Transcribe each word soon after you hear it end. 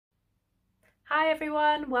Hi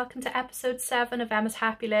everyone, welcome to episode 7 of Emma's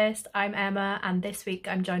Happy List. I'm Emma and this week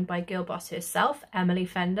I'm joined by girl boss herself, Emily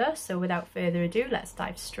Fender. So without further ado, let's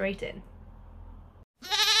dive straight in.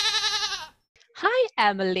 Hi,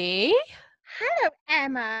 Emily. Hello,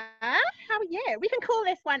 Emma. How are you? We can call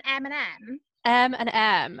this one M and M. And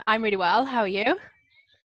M. I'm really well. How are you?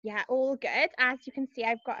 Yeah, all good. As you can see,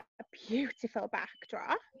 I've got a beautiful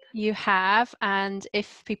backdrop. You have, and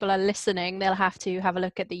if people are listening, they'll have to have a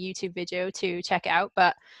look at the YouTube video to check it out.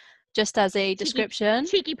 But just as a description,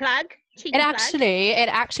 Cheeky plug. it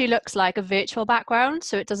actually looks like a virtual background,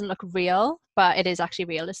 so it doesn't look real, but it is actually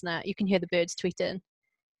real, isn't it? You can hear the birds tweeting.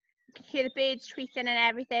 You can hear the birds tweeting and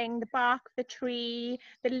everything, the bark of the tree,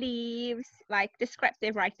 the leaves. Like,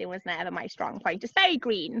 descriptive writing was never my strong point. It's very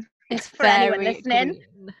green. It's for anyone listening.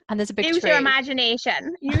 Green. And there's a big Use tree. your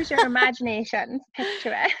imagination. Use your imagination.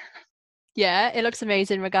 Picture it. Yeah, it looks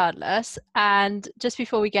amazing regardless. And just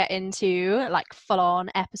before we get into like full-on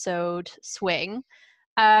episode swing,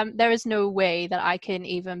 there is no way that I can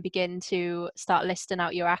even begin to start listing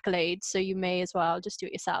out your accolades, so you may as well just do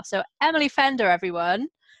it yourself. So Emily Fender, everyone,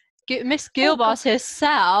 Miss Girlboss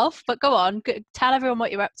herself, but go on, tell everyone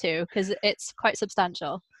what you're up to, because it's quite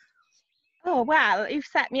substantial. Oh, well, you've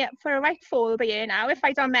set me up for a right fall here now. If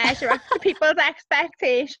I don't measure up to people's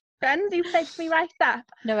expectations, you've set me right up.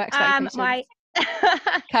 No expectations.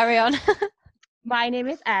 Carry on. My name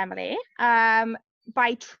is Emily.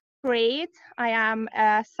 By trade, I am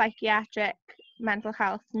a psychiatric mental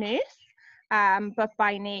health nurse, but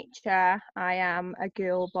by nature, I am a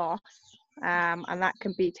girl boss, and that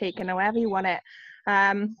can be taken however you want it.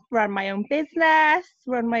 Run my own business,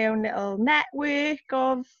 run my own little network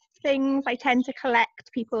of things. I tend to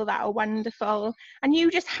collect people that are wonderful, and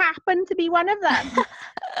you just happen to be one of them.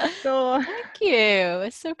 So thank you.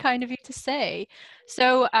 It's so kind of you to say.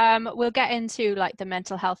 So we'll get into like the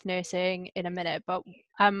mental health nursing in a minute, but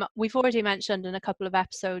we've already mentioned in a couple of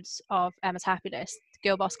episodes of Emma's Happy List,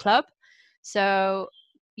 Girl Boss Club. So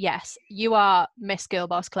yes, you are Miss Girl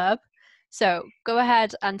Boss Club. So go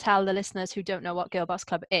ahead and tell the listeners who don't know what Girl Boss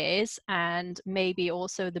Club is, and maybe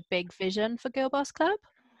also the big vision for Girl Boss Club.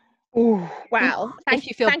 Oh, well, if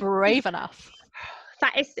you feel brave enough.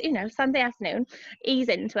 That is, Sunday afternoon, ease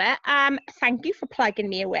into it. Thank you for plugging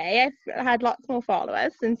me away. I've had lots more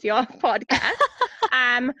followers since your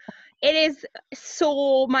podcast. It is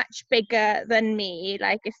so much bigger than me.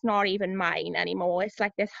 Like, it's not even mine anymore. It's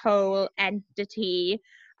like this whole entity.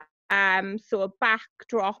 So a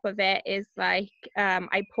backdrop of it is like,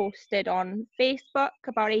 I posted on Facebook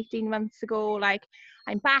about 18 months ago, like,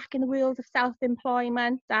 I'm back in the world of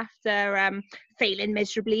self-employment after failing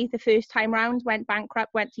miserably the first time round, went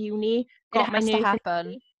bankrupt, went to uni, got my nursing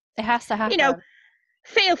degree. It has to happen.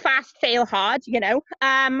 Fail fast, fail hard,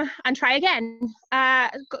 and try again.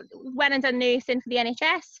 Went and done nursing for the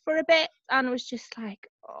NHS for a bit, and was just like,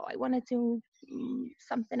 oh, I want to do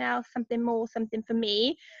something else, something more, something for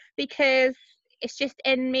me, because it's just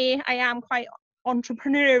in me. I am quite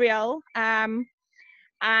entrepreneurial, and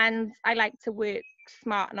I like to work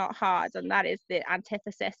smart, not hard, and that is the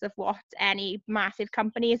antithesis of what any massive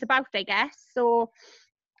company is about, I guess. So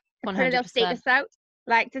I put a little status out,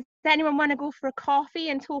 like, does anyone want to go for a coffee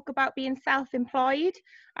and talk about being self-employed?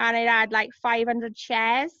 And it had like 500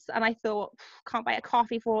 shares, and I thought, can't buy a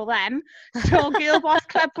coffee for all them. So Girl Boss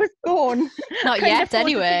Club was born. Not yet,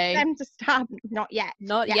 anyway. Them to start. Not yet.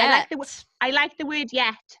 Yet. I like the word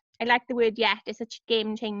yet. I like the word yet. It's a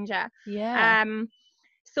game changer. Yeah.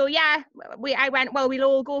 So yeah, I went, well, we'll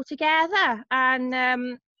all go together,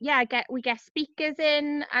 and we get speakers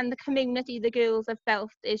in, and the community the girls have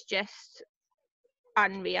built is just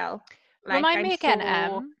unreal. Like, Remind me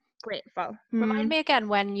again, grateful. Remind me again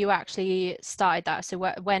when you actually started that. So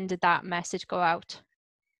when did that message go out?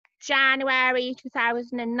 January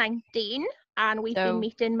 2019, and we've been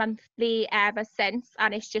meeting monthly ever since,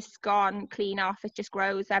 and it's just gone clean off. It just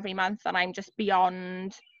grows every month, and I'm just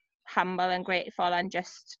beyond humble and grateful, and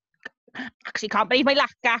just actually can't believe my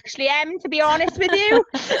luck, to be honest with you.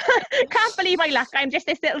 Can't believe my luck. I'm just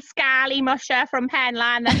this little scally musher from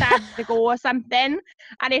Penlan that's had to go or something,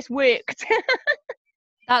 and it's worked.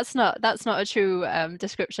 That's not a true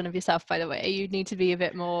description of yourself, by the way. You need to be a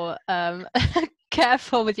bit more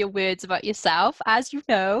careful with your words about yourself, as you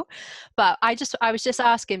know. But I was just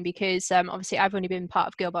asking because obviously I've only been part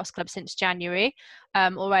of Girl Boss Club since January.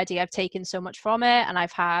 Already I've taken so much from it, and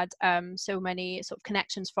I've had so many sort of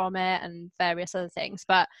connections from it and various other things.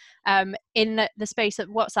 But in the space of,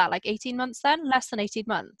 what's that, like 18 months then? Less than 18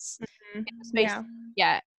 months. Mm-hmm.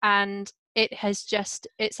 Yeah. And it has just,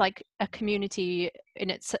 it's like a community in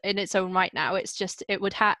its own right now. It's just, it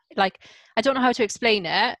would have, like, I don't know how to explain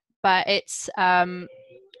it, but it's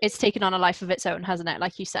taken on a life of its own, hasn't it?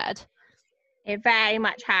 Like you said. It very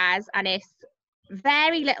much has, and it's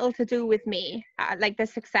very little to do with me, like the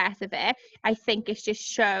success of it. I think it's just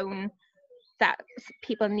shown that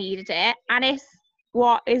people needed it, and it's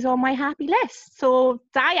what is on my happy list. So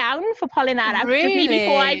Diane for pulling that out of me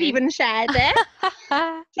before I've even shared it.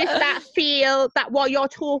 Just that feel that what you're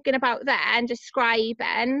talking about there and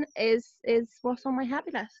describing is what's on my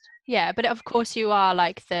happy list. Yeah, but of course you are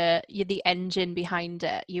like you're the engine behind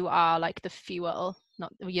it. You are like the fuel,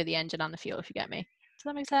 you're the engine and the fuel, if you get me. Does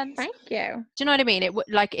that make sense? Thank you. Do you know what I mean?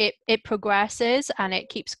 It progresses and it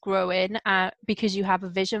keeps growing because you have a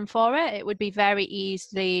vision for it. It would be very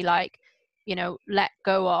easily like, you know, let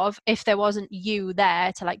go of if there wasn't you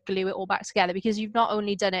there to like glue it all back together, because you've not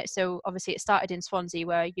only done it. So obviously it started in Swansea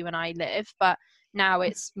where you and I live, but now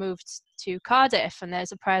it's moved to Cardiff and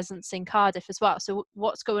there's a presence in Cardiff as well. So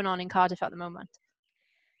what's going on in Cardiff at the moment?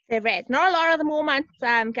 There is not a lot at the moment,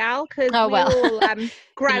 gal, because Oh, well. we're all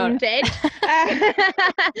grounded.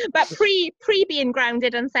 But pre being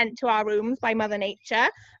grounded and sent to our rooms by Mother Nature.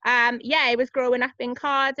 Yeah, it was growing up in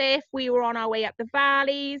Cardiff. We were on our way up the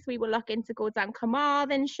valleys. We were looking to go down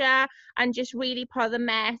Carmarthenshire and just really put the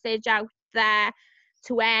message out there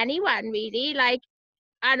to anyone, really. Like,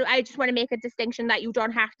 and I just want to make a distinction that you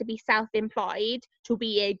don't have to be self-employed to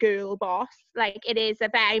be a girl boss. Like, it is a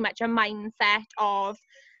very much a mindset of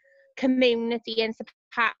community and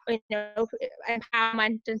support, you know,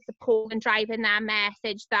 empowerment and support, and driving that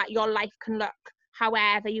message that your life can look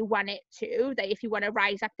however you want it to. That if you want to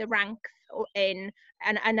rise up the ranks in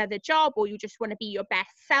another job, or you just want to be your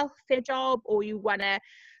best self in a job, or you want to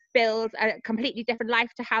build a completely different life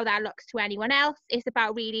to how that looks to anyone else, it's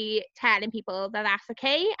about really telling people that that's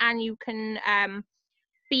okay, and you can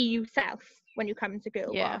be yourself when you come to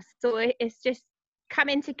Girl Boss. So it's just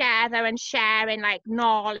coming together and sharing like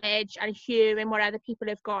knowledge and hearing what other people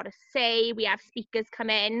have got to say. We have speakers come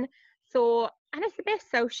in, so, and it's a bit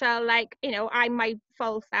social. Like, you know, I'm my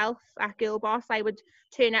full self at Girl Boss. I would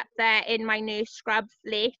turn up there in my nurse scrubs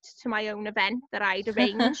late to my own event that I'd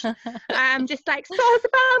arranged. Just like, so it's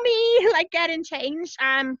about me, like getting changed.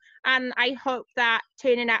 And I hope that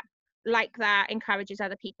turning up like that encourages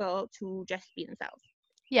other people to just be themselves.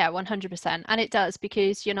 Yeah, 100%. And it does,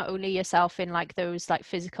 because you're not only yourself in like those like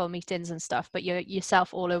physical meetings and stuff, but you're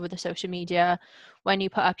yourself all over the social media. When you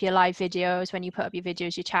put up your live videos, when you put up your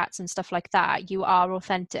videos, your chats and stuff like that, you are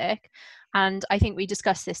authentic. And I think we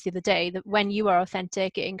discussed this the other day, that when you are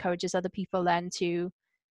authentic, it encourages other people then to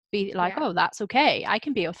be like, oh, that's okay. I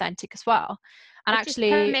can be authentic as well. And it's actually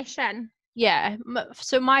permission. Yeah.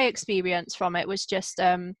 So my experience from it was just,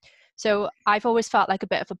 so I've always felt like a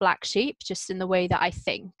bit of a black sheep, just in the way that I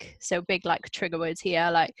think. So big like trigger words here,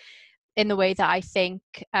 like in the way that I think.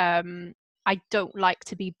 I don't like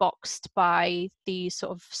to be boxed by these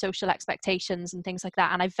sort of social expectations and things like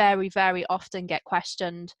that. And I very, very often get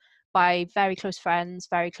questioned by very close friends,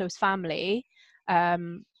 very close family.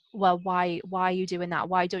 Well, why are you doing that?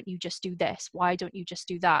 Why don't you just do this? Why don't you just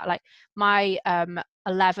do that? Like my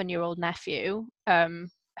 11-year-old nephew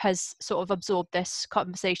has sort of absorbed this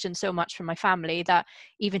conversation so much from my family that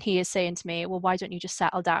even he is saying to me, well, why don't you just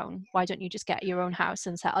settle down? Why don't you just get your own house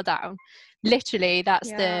and settle down? Literally, that's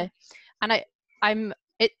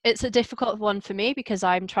it's a difficult one for me, because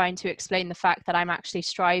I'm trying to explain the fact that I'm actually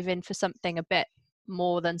striving for something a bit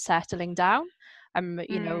more than settling down. I'm,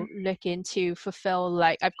 you know, looking to fulfill,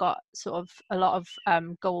 like I've got sort of a lot of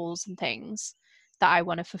goals and things that I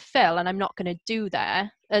want to fulfill, and I'm not going to do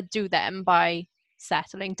them by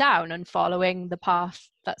settling down and following the path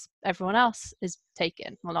that's everyone else is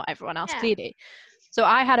taking. Well, not everyone else, clearly. So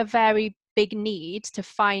I had a very big need to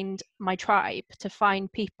find my tribe, to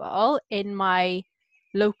find people in my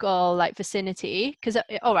local like vicinity, because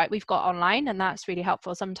all right, we've got online and that's really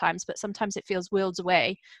helpful sometimes, but sometimes it feels worlds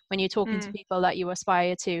away when you're talking to people that you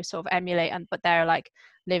aspire to sort of emulate, and but they're like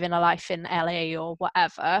living a life in LA or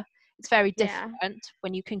whatever. It's very different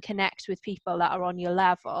when you can connect with people that are on your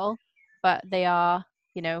level, but they are,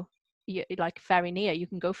 you know, you're like very near. You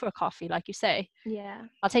can go for a coffee, like you say.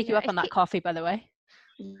 I'll take you up on that coffee, by the way.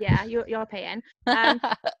 You're paying.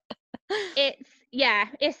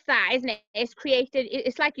 It's that, isn't it? It's created.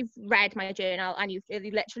 It's like you've read my journal and you've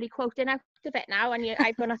literally quoting out of it now, and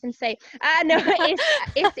I've got nothing to say. No,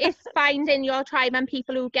 it's finding your tribe and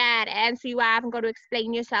people who get it, and so you haven't got to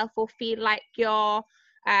explain yourself or feel like you're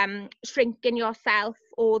shrinking yourself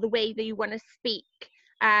or the way that you want to speak.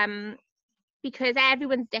 Because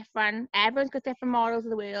everyone's different. Everyone's got different models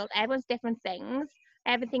of the world. Everyone's different things.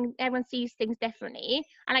 Everyone sees things differently,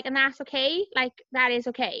 and that's okay. Like, that is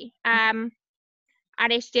okay.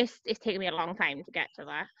 and it's taken me a long time to get to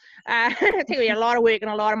that. It's taken me a lot of work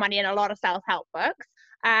and a lot of money and a lot of self-help books.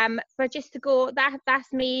 But just to go,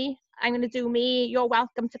 that's me. I'm going to do me. You're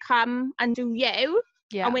welcome to come and do you.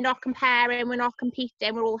 Yeah. And we're not comparing, we're not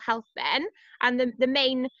competing, we're all helping. And the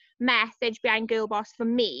main message behind Girl Boss for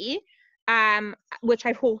me, which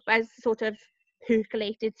I hope has sort of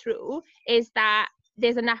percolated through, is that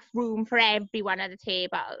there's enough room for everyone at the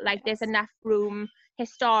table. Like, there's enough room.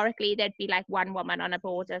 Historically, there'd be like one woman on a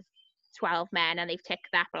board of 12 men, and they've ticked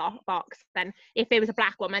that box. Then if it was a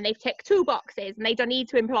black woman, they've ticked 2 boxes, and they don't need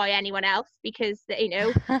to employ anyone else, because, you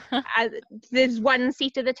know, there's one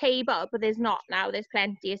seat at the table. But there's not now. There's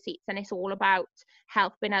plenty of seats, and it's all about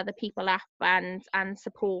helping other people up, and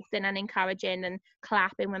supporting and encouraging and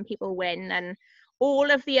clapping when people win, and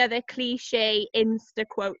all of the other cliche Insta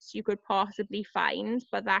quotes you could possibly find.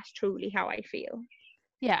 But that's truly how I feel.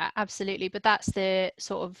 Yeah, absolutely. But that's the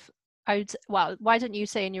sort of, well, why don't you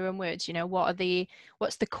say in your own words, you know, what's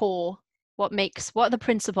the core, what are the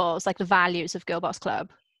principles, like the values of Girl Boss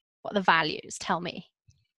Club? What are the values? Tell me.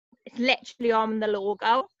 It's literally on the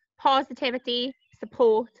logo: positivity,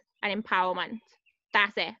 support, and empowerment.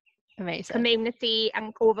 That's it. Amazing. Community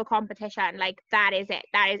and over competition. Like, that is it.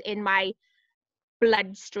 That is in my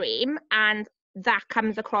bloodstream, and that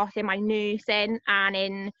comes across in my nursing and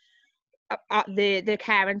in the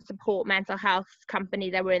care and support mental health company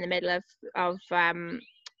that we're in the middle of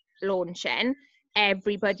launching.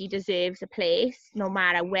 Everybody deserves a place, no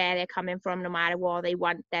matter where they're coming from, no matter what they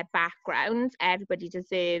want, their background. Everybody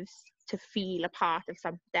deserves to feel a part of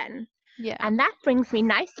something. Yeah. And that brings me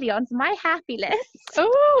nicely onto my happy list.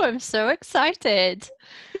 Oh, I'm so excited.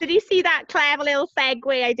 Did you see that clever little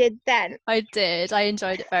segue I did then? I did. I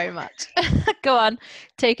enjoyed it very much. Go on,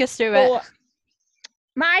 take us through it.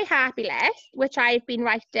 My happy list, which I've been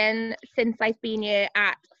writing since I've been here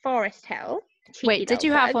at Forest Hill. Wait, did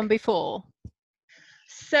you have one before?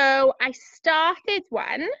 So I started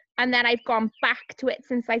one, and then I've gone back to it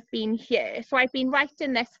since I've been here. So I've been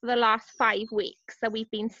writing this for the last 5 weeks. So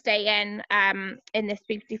we've been staying in this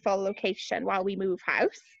beautiful location while we move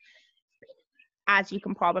house. As you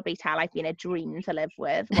can probably tell, I've been a dream to live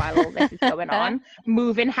with while all this is going on.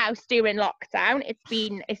 Moving house during lockdown,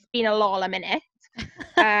 it's been a lot of minute.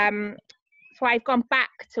 So I've gone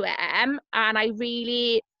back to it, and I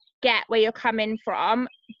really get where you're coming from,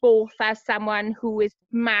 both as someone who is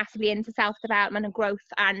massively into self-development and growth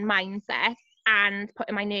and mindset, and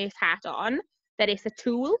putting my nurse hat on, that it's a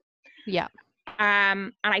tool. Yeah.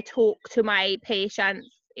 And I talk to my patients,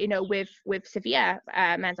 you know, with severe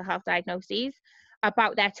mental health diagnoses,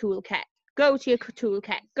 about their toolkit. Go to your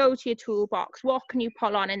toolkit, go to your toolbox. What can you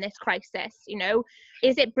pull on in this crisis? You know,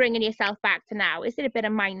 is it bringing yourself back to now? Is it a bit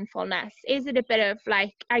of mindfulness? Is it a bit of,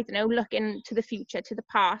 like, I don't know, looking to the future, to the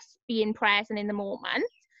past, being present in the moment?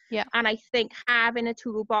 Yeah. And I think having a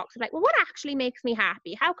toolbox of, like, well, what actually makes me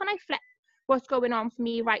happy? How can I flip what's going on for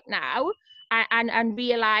me right now, and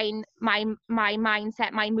realign my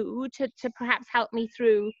mindset, my mood to perhaps help me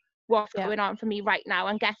through what's going on for me right now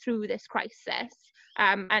and get through this crisis.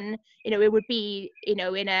 And, you know, it would be, you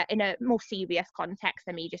know, in a more serious context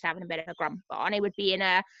than me just having a bit of a grump on. It would be in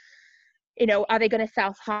a, you know, are they going to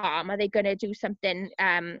self-harm? Are they going to do something,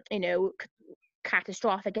 you know,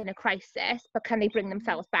 catastrophic in a crisis? But can they bring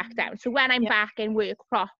themselves back down? So when I'm back in work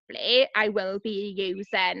properly, I will be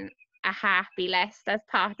using a happy list as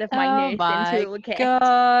part of my nursing toolkit.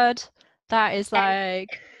 God, that is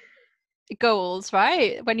like goals,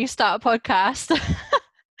 right? When you start a podcast.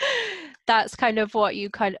 That's kind of what you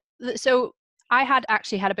so I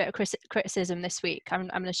actually had a bit of criticism this week. I'm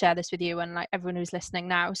going to share this with you and, like, everyone who's listening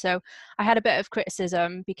now. So I had a bit of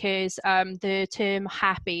criticism because the term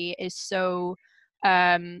happy is so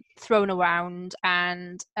thrown around,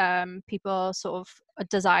 and people sort of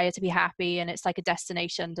desire to be happy, and it's like a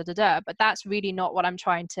destination, but that's really not what I'm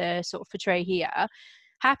trying to sort of portray here.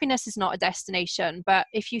 Happiness is not a destination, but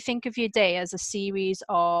if you think of your day as a series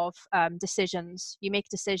of decisions, you make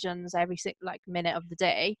decisions every minute of the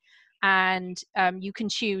day, and you can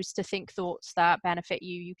choose to think thoughts that benefit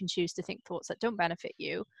you. You can choose to think thoughts that don't benefit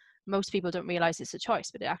you. Most people don't realize it's a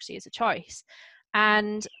choice, but it actually is a choice.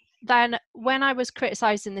 And then when I was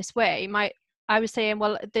criticized in this way, I was saying,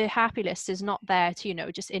 well, the happy list is not there to, you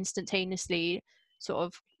know, just instantaneously sort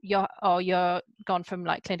of you're gone from,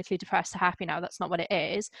 like, clinically depressed to happy now. That's not what it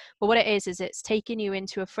is. But what it is it's taking you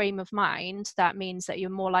into a frame of mind that means that you're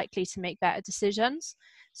more likely to make better decisions.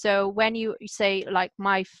 So when you say, like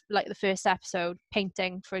the first episode,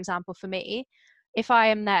 painting, for example, for me, if I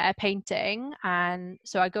am there painting, and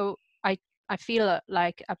so I I feel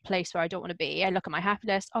like a place where I don't want to be. I look at my happy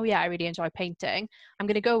list. Oh yeah, I really enjoy painting. I'm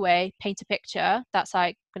going to go away, paint a picture. That's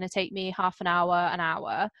like going to take me half an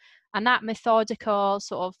hour. And that methodical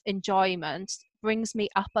sort of enjoyment brings me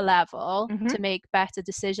up a level to make better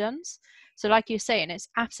decisions. So like you're saying, it's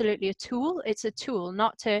absolutely a tool. It's a tool,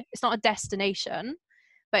 it's not a destination,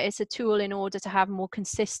 but it's a tool in order to have more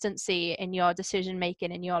consistency in your decision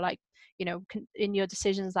making, in your like, you know, in your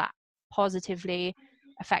decisions that positively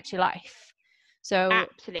affect your life. So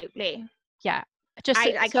absolutely, yeah,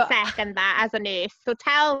 I second that as a nurse. So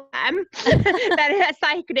tell them that a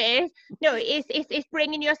psych nurse, no, it's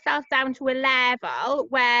bringing yourself down to a level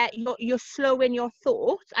where you're slowing your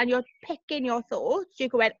thoughts and you're picking your thoughts. You're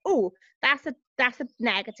going, oh, that's a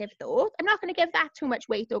negative thought. I'm not going to give that too much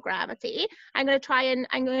weight or gravity. I'm going to try and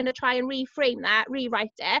reframe that, rewrite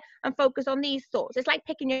it, and focus on these thoughts. It's like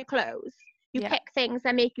picking your clothes. You pick things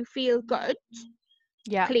that make you feel good.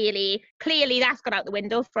 Yeah. Clearly that's gone out the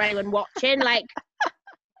window for anyone watching. Like,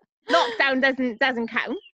 lockdown doesn't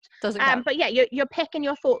count. But yeah, you're picking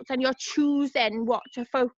your thoughts and you're choosing what to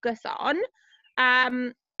focus on.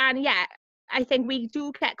 And yeah, I think we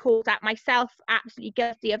do get called out, myself absolutely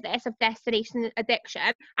guilty of this, of destination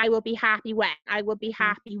addiction. I will be happy when.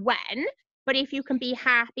 But if you can be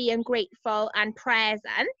happy and grateful and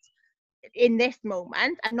present in this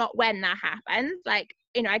moment and not when that happens, like,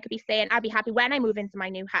 you know, I could be saying I'll be happy when I move into my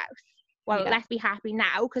new house. Well, let's be happy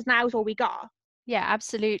now, because now's all we got. Yeah,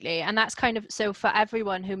 absolutely. And that's kind of, so for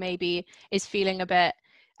everyone who maybe is feeling a bit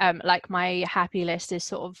like my happy list is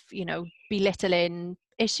sort of, you know, belittling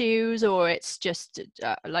issues, or it's just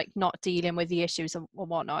like not dealing with the issues or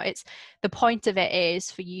whatnot. It's the point of it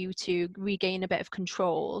is for you to regain a bit of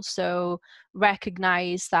control. So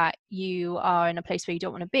recognize that you are in a place where you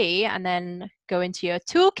don't want to be, and then go into your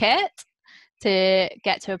toolkit to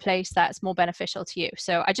get to a place that's more beneficial to you.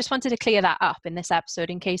 So I just wanted to clear that up in this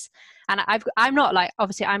episode in case, and I'm not like,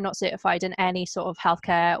 obviously I'm not certified in any sort of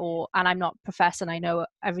healthcare, and I'm not professed and I know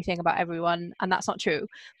everything about everyone, and that's not true.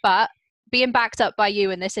 But being backed up by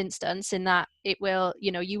you in this instance, in that it will,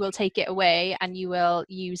 you know, you will take it away and you will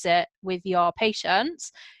use it with your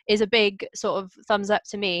patients, is a big sort of thumbs up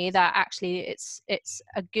to me, that actually it's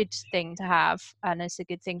a good thing to have, and it's a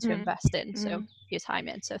good thing to invest in. So your time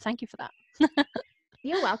in. So thank you for that.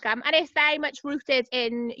 You're welcome. And it's very much rooted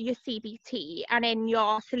in your CBT and in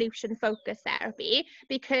your solution focused therapy,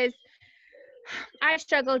 because I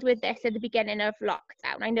struggled with this at the beginning of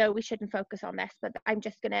lockdown. I know we shouldn't focus on this, but I'm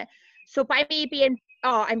just gonna. So by me being,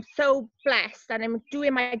 I'm so blessed, and I'm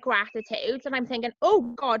doing my gratitudes, and I'm thinking,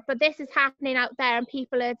 oh God, but this is happening out there and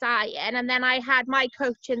people are dying. And then I had my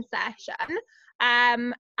coaching session,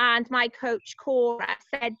 and my coach Cora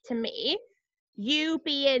said to me, you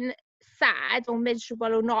being sad or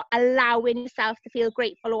miserable or not allowing yourself to feel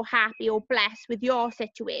grateful or happy or blessed with your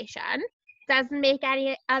situation doesn't make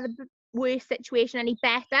any other worse situation any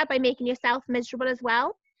better by making yourself miserable as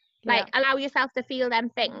well. Like, allow yourself to feel them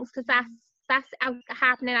things, because that's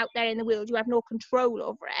happening out there in the world. You have no control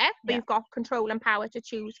over it, but you've got control and power to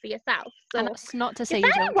choose for yourself. So and that's not to say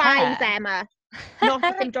you don't wise, care. Emma. Not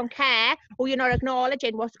to say you don't care, or you're not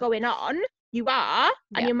acknowledging what's going on. You are,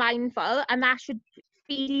 and you're mindful, and that should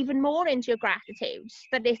feed even more into your gratitude.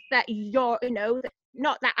 That is that you're, you know,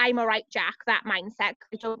 not that I'm a right Jack, that mindset.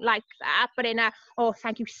 I don't like that, but in a, oh,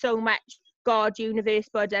 thank you so much, God, universe,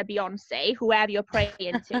 Buddha, Beyonce, whoever you're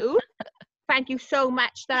praying to. Thank you so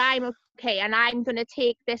much that I'm okay, and I'm going to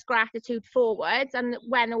take this gratitude forwards, and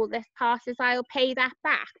when all this passes, I'll pay that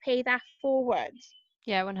back, pay that forwards.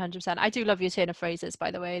 Yeah, 100%. I do love your turn of phrases, by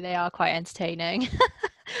the way. They are quite entertaining.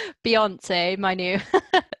 Beyonce, my new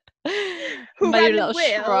my little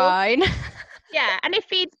shrine. Yeah, and it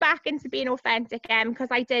feeds back into being authentic, because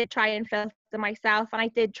I did try and filter myself, and I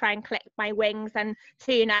did try and clip my wings and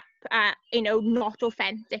turn up, you know, not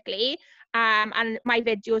authentically. And my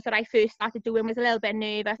videos that I first started doing was a little bit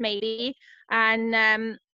nervous, maybe.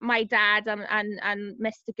 And my dad and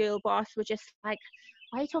Mr. Girl Boss were just like,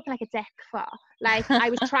 why are you talking like a dick for? Like, I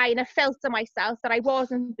was trying to filter myself, that I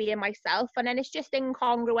wasn't being myself. And then it's just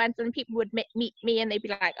incongruent, and people would meet me and they'd be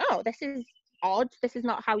like, oh, this is odd. This is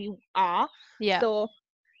not how you are. Yeah. So,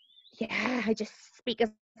 yeah, I just speak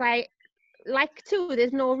as I like to.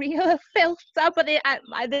 There's no real filter, but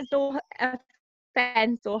there's no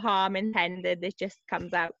offense or harm intended. It just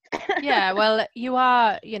comes out. Yeah, well, you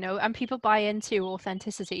are, you know, and people buy into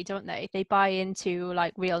authenticity, don't they? They buy into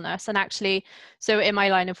like realness. And actually, so in my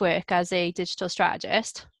line of work as a digital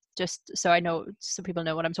strategist, just so I know, so people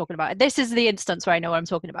know what I'm talking about, this is the instance where I know what I'm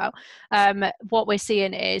talking about. What we're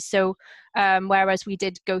seeing is, so Whereas we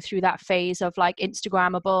did go through that phase of like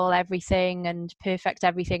Instagrammable everything and perfect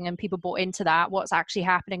everything, and people bought into that. What's actually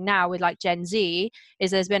happening now with like Gen Z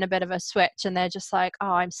is there's been a bit of a switch, and they're just like,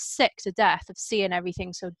 oh, I'm sick to death of seeing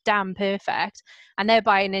everything so damn perfect, and they're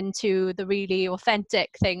buying into the really authentic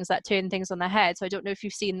things that turn things on their head. So I don't know if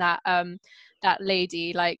you've seen that that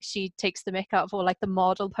lady, like she takes the mick out of all like the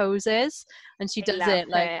model poses, and she does it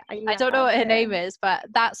like I don't know what her name is, but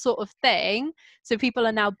that sort of thing. So people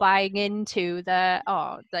are now buying into the,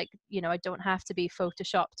 oh, like, you know, I don't have to be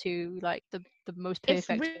photoshopped to like the most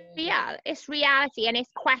perfect. It's reality, and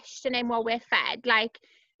it's questioning what we're fed. Like,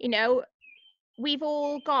 you know, we've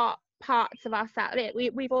all got parts of ourselves,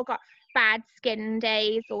 we've all got bad skin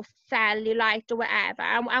days or cellulite or whatever,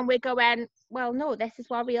 and we're going, well, no, this is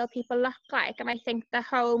what real people look like. And I think the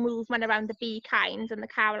whole movement around the Be Kind and the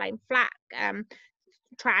Caroline Flack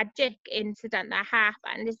tragic incident that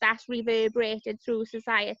happened is that's reverberated through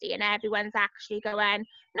society, and everyone's actually going,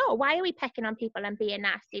 no, why are we picking on people and being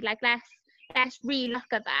nasty? Like, let's re-look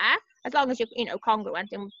at that, as long as you're, you know,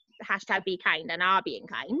 congruent in hashtag Be Kind and are being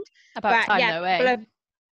kind. About time, though, eh?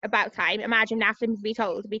 About time. Imagine nothing to be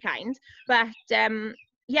told to be kind. But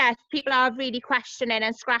yeah, people are really questioning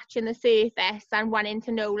and scratching the surface and wanting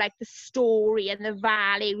to know like the story and the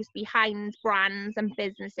values behind brands and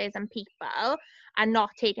businesses and people, and not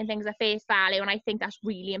taking things at face value. And I think that's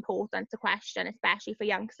really important to question, especially for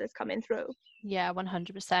youngsters coming through. Yeah,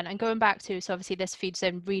 100%. And going back to, so obviously this feeds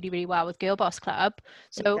in really, really well with Girl Boss Club.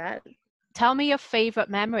 So tell me your favorite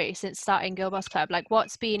memory since starting Girl Boss Club. Like,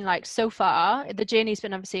 what's been like so far? The journey's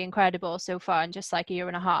been obviously incredible so far in just like a year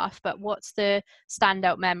and a half, but what's the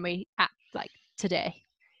standout memory at like today?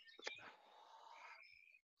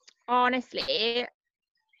 Honestly,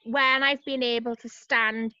 when I've been able to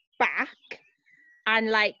stand back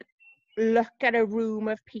and like look at a room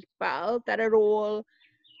of people that are all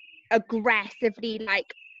aggressively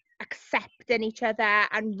like accepting each other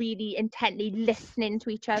and really intently listening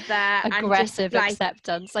to each other. Aggressive and just,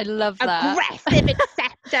 acceptance. I love that. Aggressive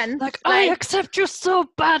acceptance. Like, I accept you so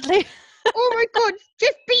badly. Oh my god,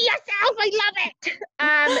 just be yourself.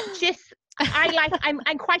 I love it.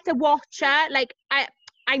 I'm quite a watcher. Like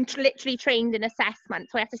I'm literally trained in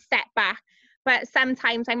assessment, so I have to step back. But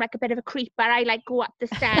sometimes I'm like a bit of a creeper. I like go up the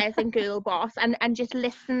stairs in Girl Boss and just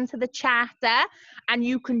listen to the chatter, and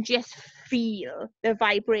you can just feel the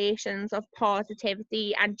vibrations of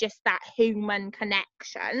positivity and just that human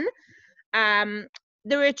connection. The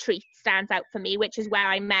retreat stands out for me, which is where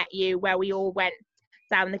I met you, where we all went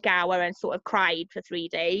down the Gower and sort of cried for 3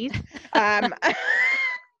 days.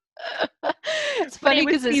 It's funny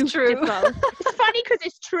because it's true. It's funny because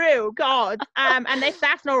it's true, God. And if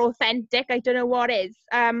that's not authentic, I don't know what is.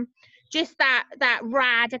 Just that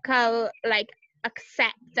radical like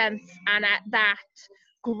acceptance, and that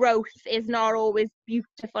growth is not always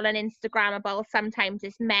beautiful and Instagrammable. Sometimes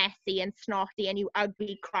it's messy and snotty, and you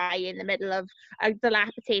ugly cry in the middle of a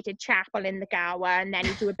dilapidated chapel in the Gower, and then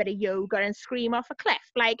you do a bit of yoga and scream off a cliff.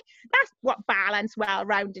 Like, that's what balanced,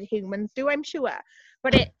 well-rounded humans do, I'm sure.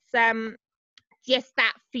 But it's just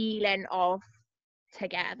that feeling of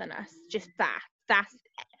togetherness, just that's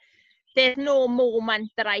there's no moment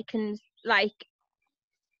that I can, like,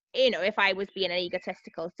 you know, if I was being an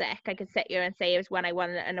egotistical dick, I could sit here and say it was when I won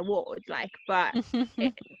an award, like, but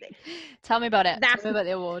tell me about it. Tell me about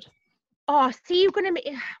the award. Oh, see, you're gonna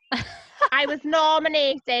be I was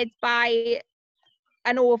nominated by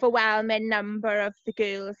an overwhelming number of the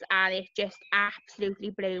girls, and it just absolutely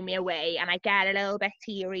blew me away, and I get a little bit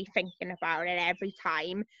teary thinking about it every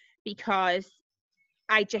time, because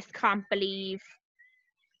I just can't believe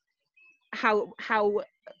how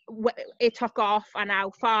it took off and how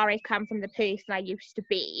far I come from the person I used to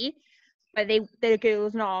be. But the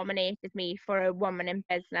girls nominated me for a Woman in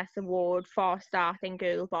Business award for starting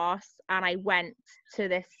Girl Boss, and I went to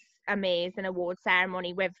this amazing award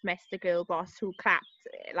ceremony with Mr. Girl Boss, who clapped,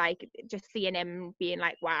 like, just seeing him being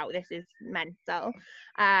like, wow, this is mental.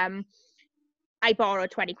 I borrowed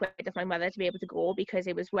 20 quid of my mother to be able to go, because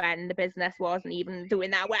it was when the business wasn't even doing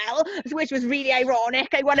that well, which was really ironic.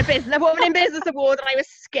 I won a Woman in Business award and I was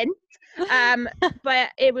skint. But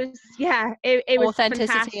it was, yeah, it was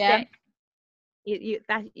authenticity. Fantastic.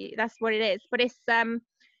 That's what it is. But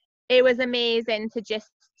it was amazing to just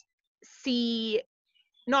see,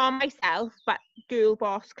 not myself, but Girl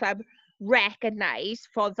Boss Club recognised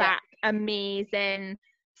for that amazing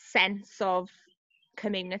sense of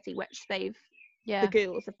community, which the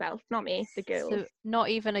girls have felt, not me, the girls. So not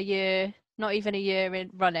even a year in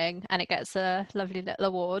running, and it gets a lovely little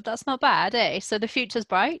award. That's not bad, eh? So the future's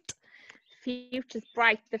bright. Future's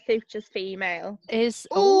bright. The future's female. Is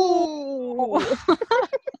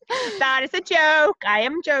That is a joke. I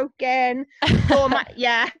am joking. So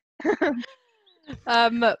yeah.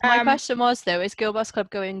 My question was though, is Girl Boss Club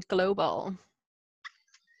going global?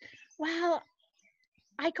 Well,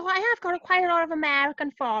 I have got quite a lot of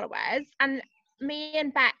American followers, and me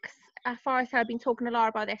and Bex Forrest have been talking a lot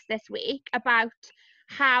about this week, about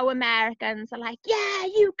how Americans are like, yeah,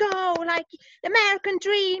 you go, like the American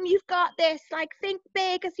dream, you've got this, like think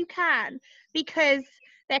big as you can, because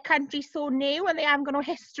their country's so new and they haven't got no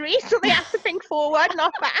history, so they have to think forward,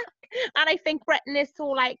 not back. And I think Britain is so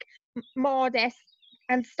like modest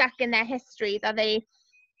and stuck in their history that they,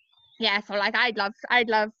 yeah, so like I'd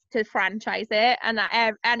love to franchise it, and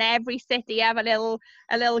every city have a little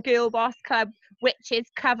Girl Boss Club witches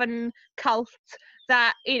coven cult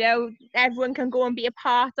that, you know, everyone can go and be a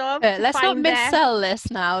part of. Let's not missell this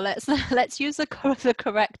now. Let's use the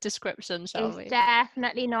correct description, shall we? It's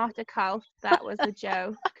definitely not a cult. That was a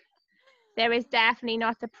joke. There is definitely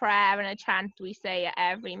not a prayer and a chant we say at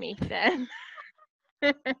every meeting.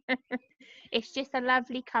 It's just a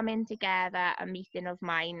lovely coming together, a meeting of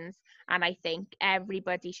minds, and I think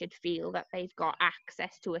everybody should feel that they've got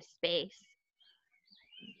access to a space.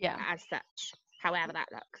 Yeah. As such, however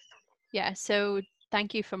that looks. Yeah. So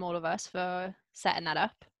thank you from all of us for setting that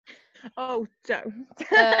up. Oh, don't.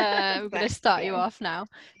 We're going to start you off now.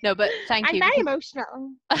 No, but thank you. I'm very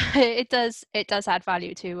emotional. It does add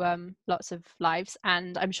value to lots of lives,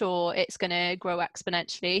 and I'm sure it's going to grow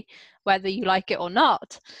exponentially, whether you like it or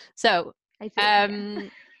not. So,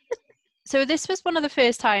 so this was one of the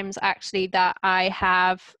first times actually that I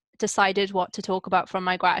have decided what to talk about from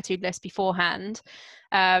my gratitude list beforehand.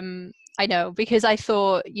 I know, because I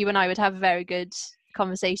thought you and I would have a very good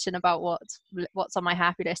conversation about what's on my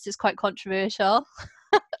happy list. Is quite controversial.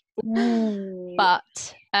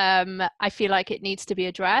 But I feel like it needs to be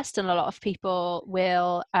addressed, and a lot of people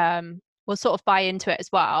will sort of buy into it as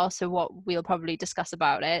well. So what we'll probably discuss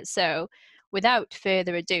about it. So without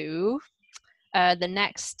further ado, the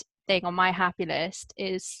next thing on my happy list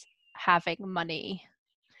is having money.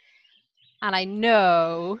 And I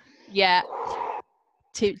know, yeah,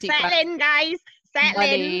 too deep. Settle in, guys. Settle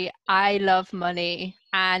money. in. I love money,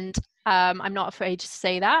 and I'm not afraid to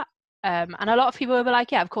say that. And a lot of people will be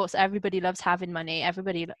like, yeah, of course, everybody loves having money.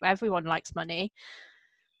 Everyone likes money.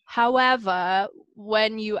 However,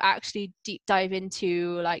 when you actually deep dive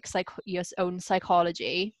into like your own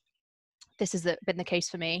psychology, this has been the case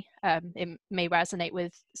for me. It may resonate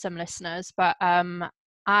with some listeners, but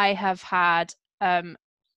I have had an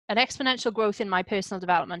exponential growth in my personal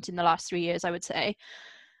development in the last 3 years, I would say,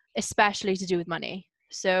 especially to do with money.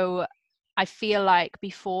 So I feel like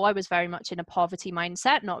before I was very much in a poverty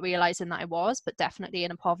mindset, not realizing that I was, but definitely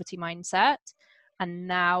in a poverty mindset. And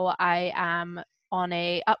now I am on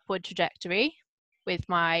a upward trajectory with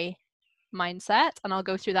my mindset, and I'll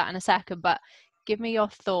go through that in a second. But give me your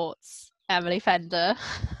thoughts, Emily Fender.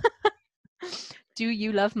 Do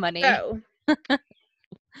you love money? So,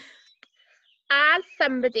 as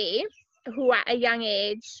somebody who at a young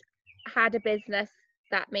age had a business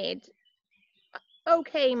that made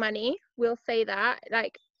okay money, we'll say that,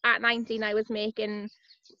 like at 19 I was making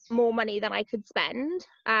more money than I could spend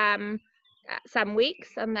some weeks,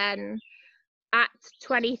 and then at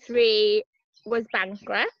 23 was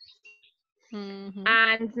bankrupt.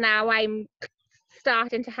 And now I'm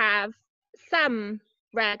starting to have some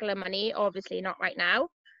regular money, obviously not right now,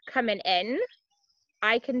 coming in.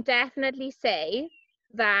 I can definitely say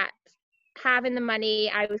that having the money,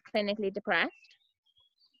 I was clinically depressed.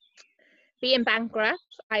 Being bankrupt,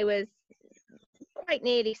 I was quite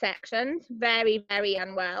nearly sectioned, very, very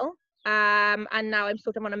unwell. And now I'm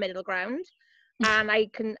sort of on a middle ground. And I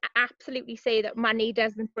can absolutely say that money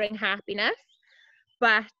doesn't bring happiness.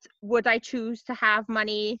 But would I choose to have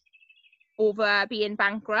money over being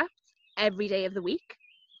bankrupt every day of the week?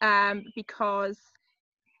 Because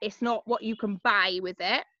it's not what you can buy with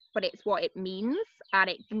it, but it's what it means. And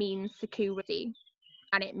it means security.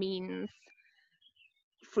 And it means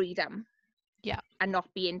freedom. Yeah. And not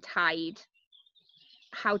being tied.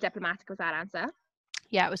 How diplomatic was that answer?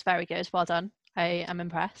 Yeah, it was very good. Well done. I am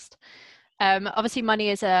impressed. Obviously, money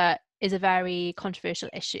is a very controversial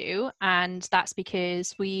issue, and that's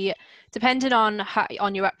because depending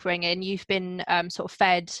on your upbringing, you've been sort of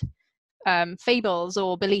fed fables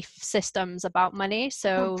or belief systems about money.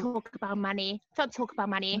 So don't talk about money.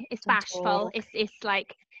 It's bashful. It's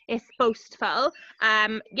like, it's boastful.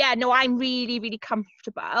 Yeah, no, I'm really, really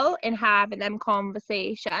comfortable in having them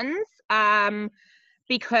conversations.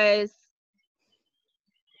 Because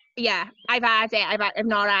yeah, I've had it, I've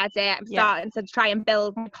not had it. I'm starting to try and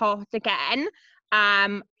build my pot again.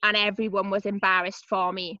 And everyone was embarrassed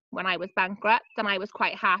for me when I was bankrupt, and I was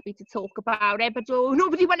quite happy to talk about it, but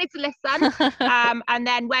nobody wanted to listen. And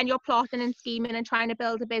then when you're plotting and scheming and trying to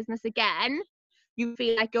build a business again, you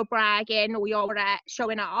feel like you're bragging or you're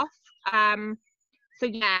showing off. So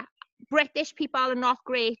yeah, British people are not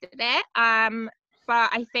great at it. But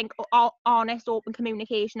I think honest, open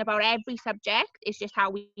communication about every subject is just how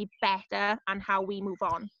we be better and how we move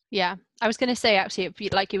on. Yeah, I was going to say, actually,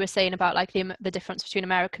 like you were saying about like the difference between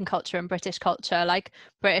American culture and British culture, like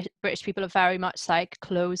British people are very much like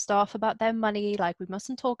closed off about their money, like we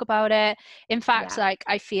mustn't talk about it. In fact, like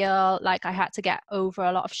I feel like I had to get over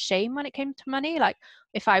a lot of shame when it came to money. Like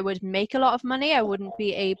if I would make a lot of money, I wouldn't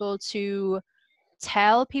be able to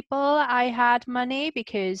tell people I had money,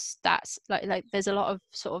 because that's like there's a lot of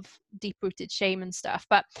sort of deep-rooted shame and stuff.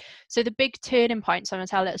 But so the big turning point, so I'm gonna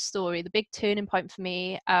tell a little story. The big turning point for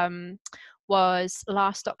me was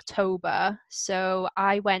last October. So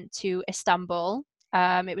I went to Istanbul.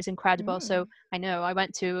 It was incredible. So I know I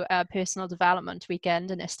went to a personal development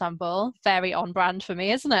weekend in Istanbul. Very on brand for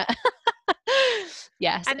me, isn't it?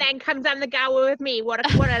 Yes. And then comes on the gower with me. What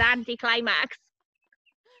an anticlimax.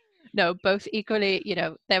 No, both equally, you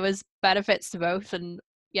know, there was benefits to both, and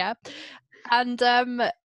yeah. And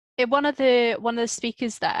one of the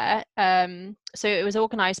speakers there, so it was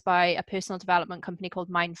organized by a personal development company called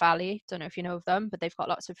Mind Valley. Don't know if you know of them, but they've got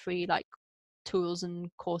lots of free like tools and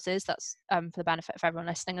courses. That's for the benefit of everyone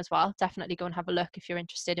listening as well. Definitely go and have a look if you're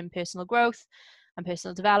interested in personal growth and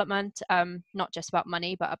personal development, not just about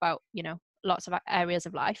money, but about, you know, lots of areas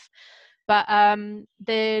of life. But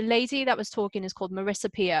the lady that was talking is called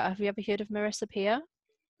Marissa Peer. Have you ever heard of Marissa Peer?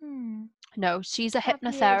 No, she's a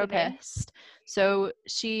hypnotherapist. So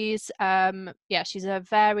she's she's a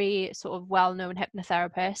very sort of well-known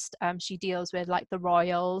hypnotherapist. She deals with like the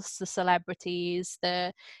royals, the celebrities,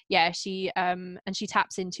 she and she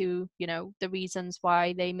taps into, you know, the reasons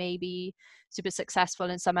why they may be super successful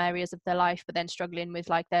in some areas of their life, but then struggling with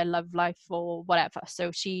like their love life or whatever.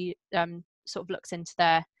 So she sort of looks into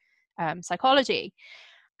their psychology.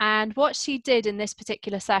 And what she did in this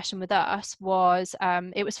particular session with us was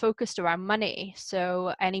it was focused around money.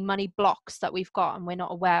 So any money blocks that we've got and we're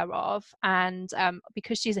not aware of. And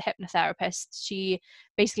because she's a hypnotherapist, she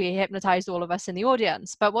basically hypnotized all of us in the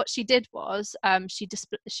audience. But what she did was she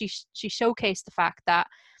showcased the fact that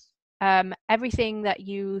everything that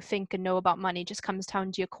you think and know about money just comes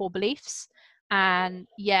down to your core beliefs. And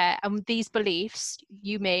these beliefs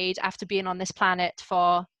you made after being on this planet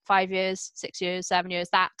for 5 years, 6 years, 7 years,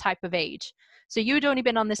 that type of age. So you'd only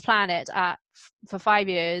been on this planet for 5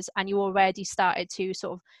 years, and you already started to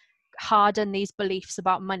sort of harden these beliefs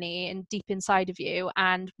about money and deep inside of you.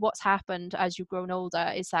 And what's happened as you've grown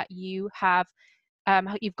older is that you have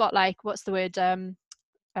you've got like, what's the word,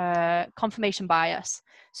 confirmation bias.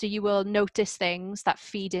 So you will notice things that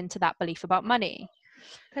feed into that belief about money.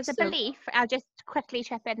 Because a belief, I'll just quickly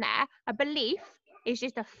chip in there, a belief is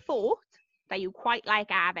just a thought that you quite like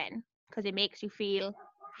having because it makes you feel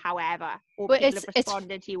however, or people have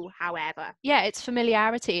responded to you however. Yeah, it's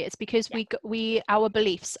familiarity. It's because our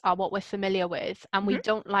beliefs are what we're familiar with, and we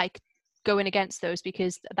don't like going against those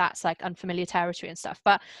because that's like unfamiliar territory and stuff.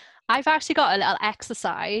 But I've actually got a little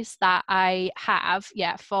exercise that I have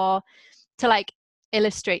to like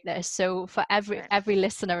illustrate this. So for every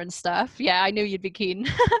listener and stuff, I knew you'd be keen.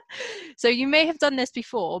 So you may have done this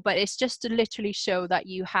before, but it's just to literally show that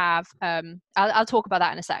you have I'll talk about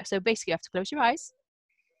that in a sec. So basically you have to close your eyes.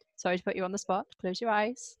 Sorry to put you on the spot. Close your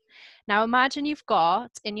eyes. Now imagine you've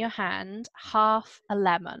got in your hand half a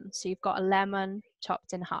lemon. So you've got a lemon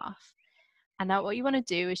chopped in half. And now what you want to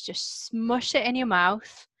do is just smush it in your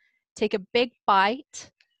mouth, take a big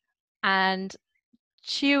bite and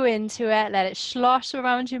chew into it, let it slosh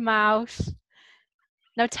around your mouth.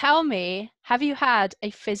 Now tell me, have you had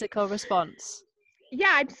a physical response?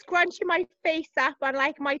 Yeah, I'm scrunching my face up and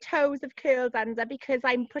like my toes have curled under because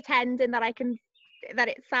I'm pretending that that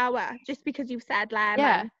it's sour just because you've said lemon.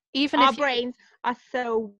 Yeah, even our brains are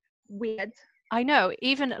so weird. I know,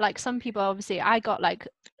 even like some people, obviously I got like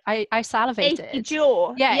I salivated. Achy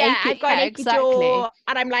jaw. Yeah, I've got an achy jaw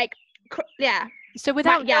and I'm like, So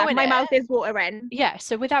without knowing my mouth is watering. Yeah,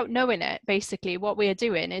 so without knowing it, basically what we are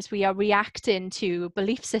doing is we are reacting to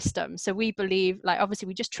belief systems. So we believe, like obviously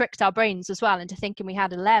we just tricked our brains as well into thinking we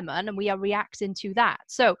had a lemon, and we are reacting to that.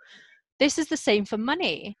 So this is the same for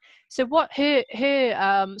money. So what her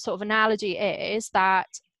sort of analogy is that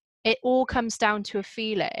it all comes down to a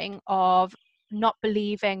feeling of not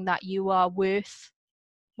believing that you are worth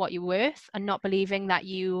what you're worth, and not believing that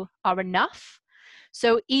you are enough.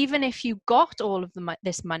 So even if you got all of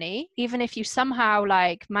this money, even if you somehow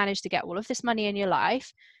like managed to get all of this money in your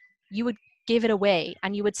life, you would give it away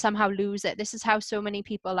and you would somehow lose it. This is how so many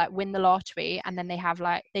people like win the lottery and then they have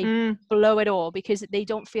like, they blow it all because they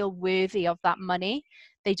don't feel worthy of that money.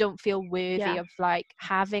 They don't feel worthy of like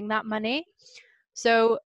having that money.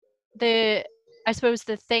 So I suppose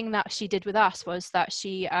the thing that she did with us was that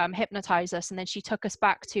she hypnotized us, and then she took us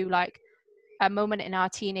back to like a moment in our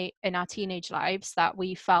teenage lives that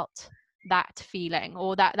we felt that feeling,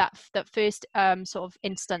 or that first sort of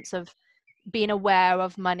instance of being aware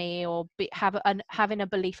of money, or having a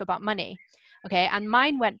belief about money. Okay, and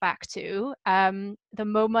mine went back to the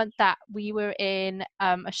moment that we were in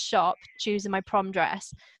a shop choosing my prom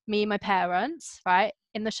dress, me and my parents, right,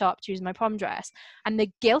 in the shop choosing my prom dress, and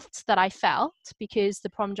the guilt that I felt because the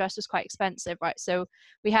prom dress was quite expensive, right? So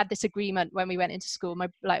we had this agreement when we went into school, me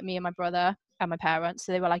and my brother and my parents.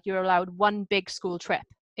 So they were like, you're allowed one big school trip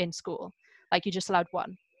in school, like you just allowed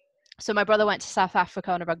one. So my brother went to South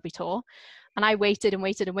Africa on a rugby tour, and I waited and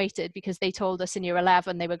waited and waited because they told us in year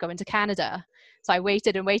 11 they were going to Canada. So I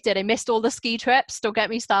waited and waited. I missed all the ski trips. Don't get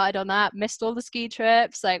me started on that. Missed all the ski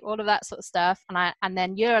trips, like all of that sort of stuff. And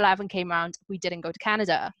then year 11 came around. We didn't go to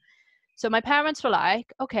Canada. So my parents were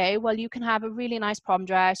like, okay, well, you can have a really nice prom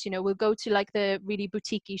dress. You know, we'll go to like the really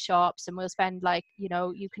boutique-y shops and we'll spend like, you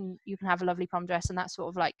know, you can have a lovely prom dress, and that's sort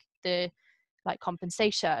of like the like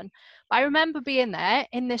compensation. But I remember being there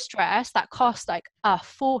in this dress that cost like a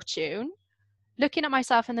fortune, looking at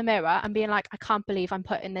myself in the mirror and being like, I can't believe I'm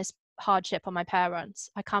putting this hardship on my parents.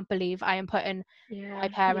 I can't believe I am putting my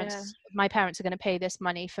parents are going to pay this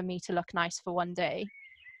money for me to look nice for one day.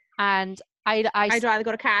 And I'd rather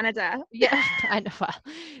go to Canada. Yeah, I know. Well,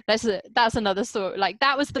 that's another story. Like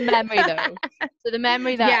that was the memory though. So the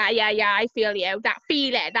memory that I feel you. That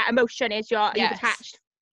feeling, that emotion is you've attached.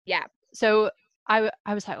 Yeah. So I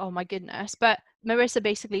was like, oh my goodness. But Marissa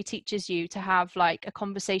basically teaches you to have like a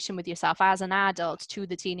conversation with yourself as an adult to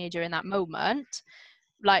the teenager in that moment,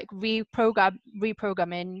 like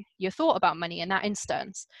reprogramming your thought about money in that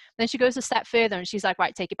instance. Then she goes a step further and she's like,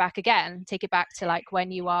 right, take it back again. Take it back to like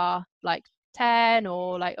when you are like 10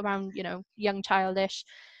 or like around, you know, young childish.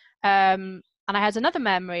 And I had another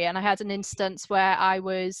memory, and I had an instance where I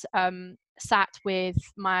was sat with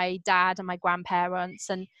my dad and my grandparents,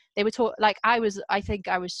 and they were like I think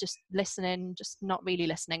I was just listening, just not really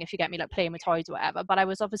listening, if you get me, like playing with toys or whatever, but I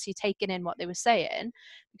was obviously taking in what they were saying,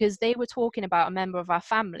 because they were talking about a member of our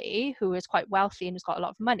family who is quite wealthy and has got a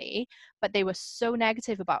lot of money, but they were so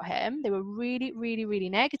negative about him. They were really, really, really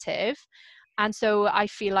negative. And so I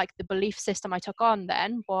feel like the belief system I took on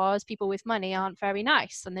then was people with money aren't very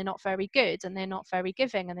nice, and they're not very good, and they're not very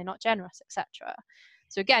giving, and they're not generous, etc.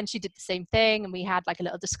 So again, she did the same thing, and we had like a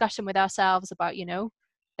little discussion with ourselves about, you know,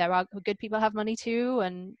 there are good people have money too,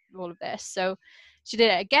 and all of this. So she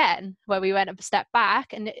did it again, where we went a step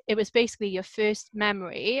back, and it was basically your first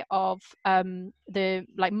memory of the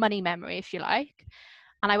like money memory, if you like.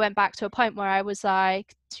 And I went back to a point where I was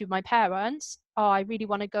like to my parents, oh, I really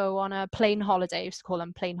want to go on a plane holiday. I used to call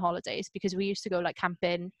them plane holidays because we used to go like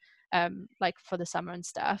camping like for the summer and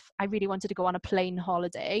stuff. I really wanted to go on a plane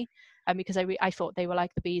holiday because I thought they were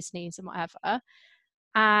like the bee's knees and whatever.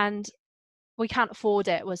 And we can't afford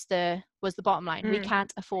it was the bottom line. We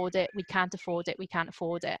can't afford it. We can't afford it. We can't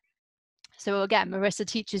afford it. So again, Marissa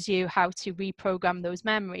teaches you how to reprogram those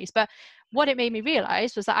memories. But what it made me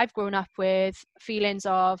realize was that I've grown up with feelings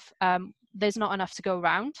of there's not enough to go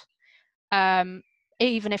around.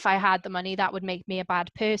 Even if I had the money, that would make me a bad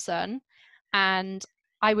person. And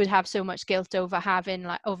I would have so much guilt over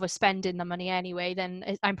overspending the money anyway, then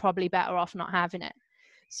I'm probably better off not having it.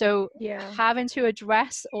 So having to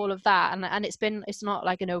address all of that, and it's not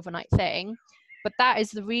like an overnight thing, but that is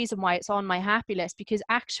the reason why it's on my happy list, because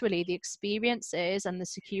actually the experiences and the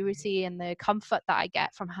security and the comfort that I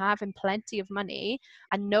get from having plenty of money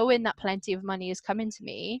and knowing that plenty of money is coming to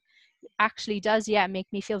me actually does make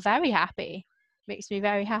me feel very happy. Makes me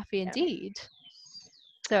very happy indeed.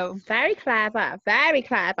 So very clever,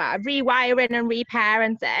 rewiring and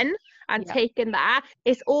reparenting and taking that.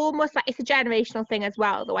 It's almost like it's a generational thing as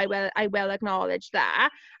well, though I will acknowledge that.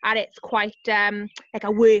 And it's quite like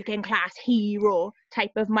a working class hero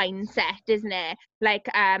type of mindset, isn't it? Like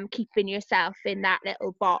keeping yourself in that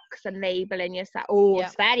little box and labeling yourself.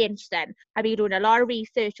 It's very interesting. I've been doing a lot of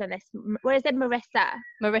research on this. Where is it?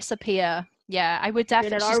 Marissa Peer. Yeah, I would Doing a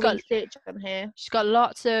definitely. lot of research on her. She's got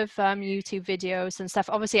lots of YouTube videos and stuff.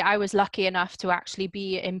 Obviously, I was lucky enough to actually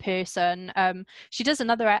be in person. She does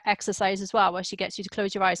another exercise as well, where she gets you to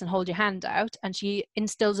close your eyes and hold your hand out, and she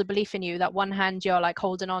instills a belief in you that one hand you're like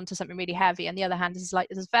holding on to something really heavy, and the other hand is light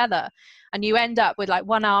as a feather, and you end up with like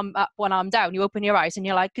one arm up, one arm down. You open your eyes, and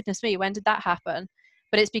you're like, goodness me, when did that happen?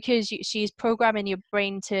 But it's because she's programming your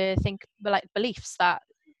brain to think like beliefs that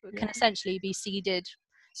can essentially be seeded.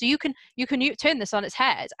 So you can turn this on its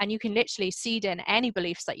head, and you can literally seed in any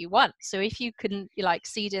beliefs that you want. So if you can like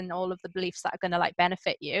seed in all of the beliefs that are going to like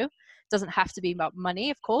benefit you, it doesn't have to be about money,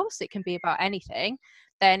 of course, it can be about anything,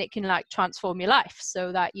 then it can like transform your life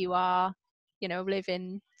so that you are,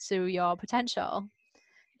 living to your potential.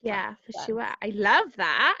 Yeah, for sure. I love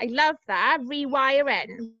that.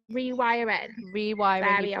 Rewiring Rewiring your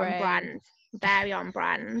very on brain. brand. Very on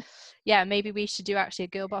brand. Yeah, maybe we should do actually a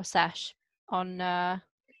Girl Boss sesh on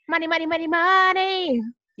Money.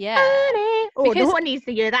 yeah, Money. Oh, no one needs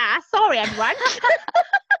to hear that. Sorry, everyone.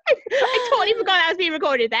 I totally forgot that was being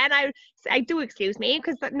recorded then. I do excuse me,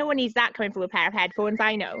 because no one needs that coming through a pair of headphones,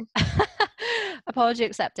 I know. Apology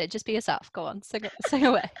accepted. Just be yourself. Go on, sing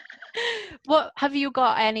away. What have you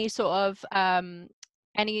got? Any sort of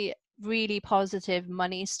any really positive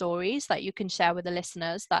money stories that you can share with the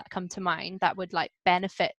listeners that come to mind that would like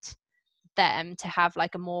benefit them to have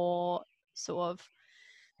like a more sort of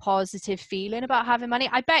positive feeling about having money?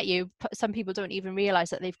 I bet you some people don't even realize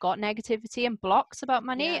that they've got negativity and blocks about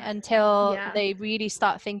money until they really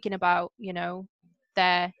start thinking about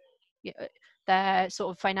their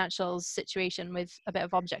sort of financial situation with a bit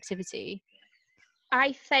of objectivity.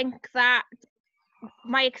 I think that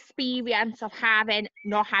my experience of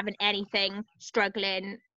not having anything,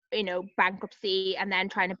 struggling, bankruptcy, and then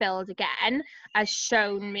trying to build again, has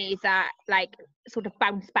shown me that like sort of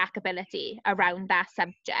bounce back ability around that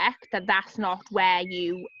subject, that's not where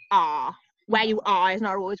you are. Where you are is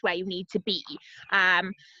not always where you need to be.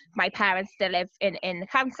 My parents still live in the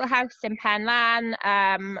council house in Penlan,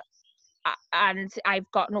 and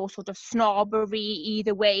I've got no sort of snobbery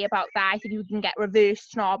either way about that. I think you can get reverse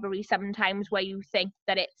snobbery sometimes, where you think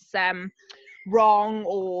that it's wrong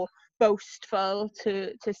or boastful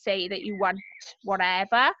to say that you want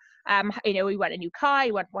whatever. You want a new car,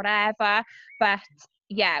 you want whatever, but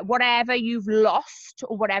yeah, whatever you've lost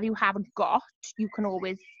or whatever you haven't got, you can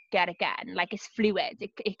always get again. Like, it's fluid,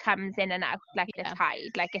 it comes in and out like the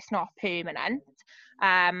tide, like it's not permanent.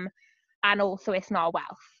 And also it's not wealth,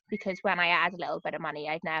 because when I had a little bit of money,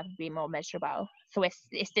 I'd never be more miserable. So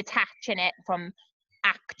it's detaching it from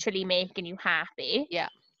actually making you happy,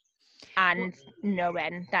 and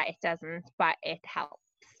knowing that it doesn't, but it helps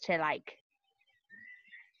to like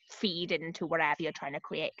feed into whatever you're trying to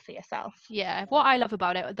create for yourself. Yeah, what I love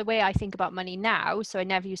about it, the way I think about money now, so I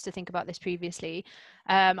never used to think about this previously,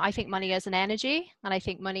 I think money as an energy, and I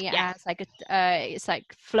think money as like it's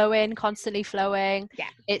like flowing, constantly flowing.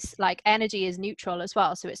 It's like energy is neutral as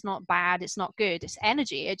well, so it's not bad, it's not good, it's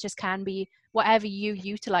energy. It just can be whatever you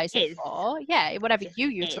utilize it for. Whatever you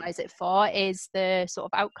utilize it for is the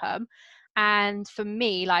sort of outcome. And for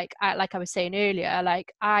me, like I was saying earlier,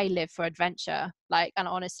 like I live for adventure. Like, and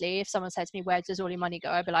honestly, if someone said to me, where does all your money go?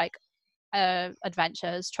 I'd be like,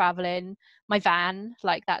 adventures, traveling, my van,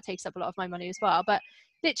 like that takes up a lot of my money as well. But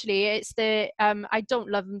literally it's the I don't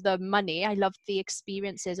love the money, I love the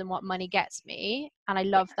experiences and what money gets me, and I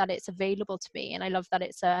love that it's available to me, and I love that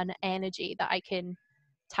it's an energy that I can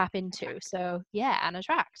tap into. So and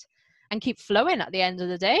attract and keep flowing at the end of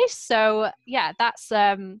the day. So that's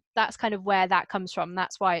kind of where that comes from.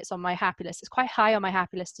 That's why it's on my happy list. It's quite high on my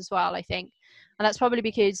happy list as well, I think. And that's probably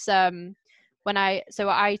because at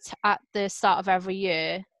the start of every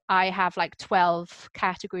year, I have like 12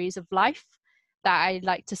 categories of life that I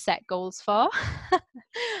like to set goals for.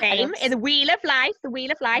 Same. In the wheel of life,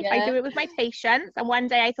 I do it with my patients, and one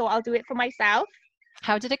day I thought I'll do it for myself.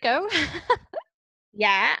 How did it go?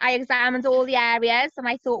 I examined all the areas, and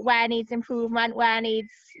I thought where needs improvement, where needs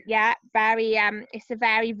very it's a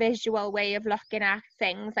very visual way of looking at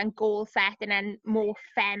things, and goal setting, and more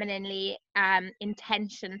femininely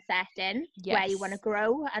intention setting, where you want to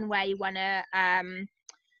grow and where you want to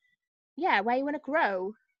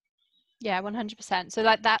grow. 100%. So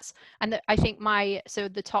like that's, and I think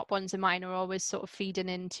the top ones in mine are always sort of feeding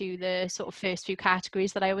into the sort of first few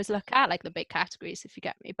categories that I always look at, like the big categories, if you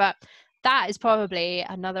get me. But that is probably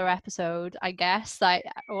another episode, I guess, like,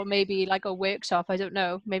 or maybe like a workshop, I don't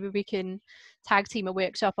know, maybe we can tag team a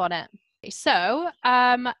workshop on it. So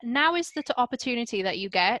now is the opportunity that you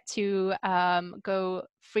get to go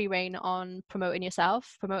free reign on promoting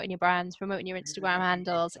yourself, promoting your brands, promoting your Instagram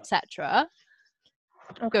handles, etc.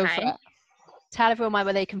 Go for it. Tell everyone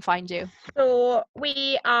where they can find you. So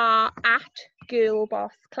we are at Girl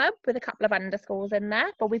Boss Club with a couple of underscores in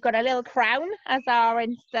there, but we've got a little crown as our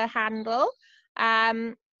Insta handle.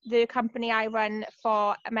 The company I run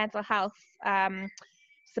for mental health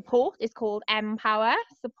support is called Empower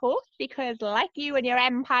Support, because like you and your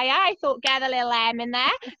empire, I thought get a little M in there,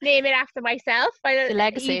 name it after myself. It's your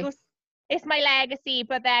legacy. It's my legacy,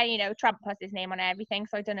 but then, you know, Trump puts his name on everything,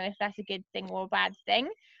 so I don't know if that's a good thing or a bad thing.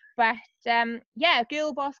 But yeah,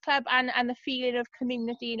 Girl Boss Club and the feeling of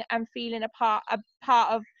community and feeling a part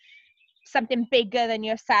of something bigger than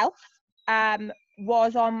yourself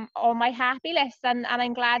was on my happy list, and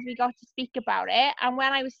I'm glad we got to speak about it. And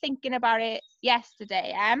when I was thinking about it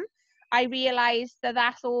yesterday, I realised that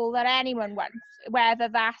that's all that anyone wants, whether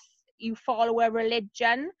that's you follow a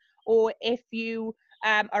religion, or if you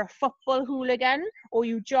are a football hooligan, or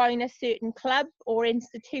you join a certain club or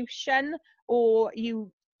institution, or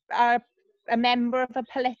you are a member of a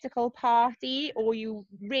political party, or you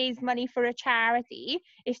raise money for a charity,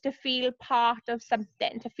 is to feel part of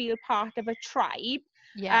something, to feel part of a tribe.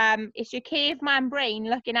 Yeah. It's your caveman brain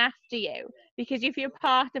looking after you, because if you're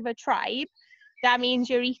part of a tribe, that means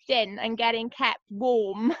you're eating and getting kept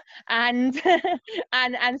warm and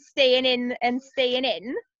and staying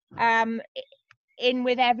in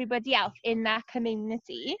with everybody else in that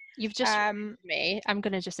community. You've just me. I'm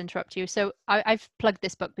going to just interrupt you. So I've plugged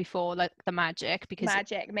this book before, like The Magic, because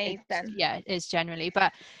Magic, amazing. It is generally,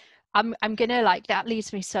 but I'm gonna, like, that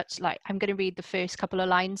leaves me such, like, I'm gonna read the first couple of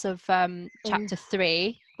lines of chapter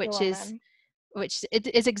 3, which is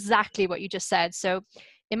exactly what you just said. So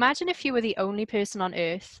imagine if you were the only person on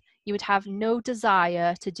earth, you would have no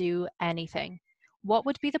desire to do anything. What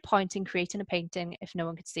would be the point in creating a painting if no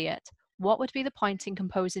one could see it? What would be the point in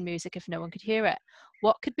composing music if no one could hear it?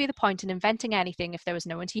 What could be the point in inventing anything if there was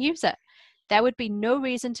no one to use it? There would be no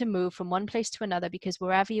reason to move from one place to another, because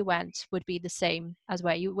wherever you went would be the same as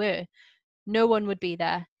where you were. No one would be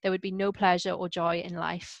there. There would be no pleasure or joy in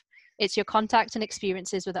life. It's your contact and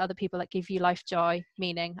experiences with other people that give you life joy,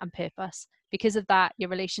 meaning, and purpose. Because of that, your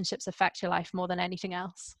relationships affect your life more than anything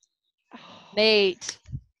else. Mate,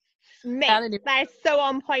 that is so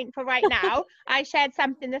on point for right now. I shared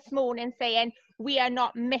something this morning saying we are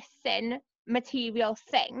not missing material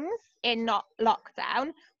things in not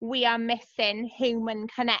lockdown. We are missing human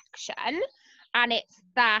connection. And it's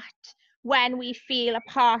that when we feel a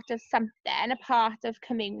part of something, a part of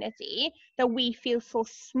community, that we feel so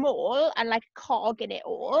small and like a cog in it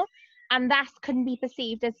all. And that can be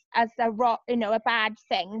perceived as a bad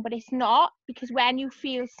thing, but it's not, because when you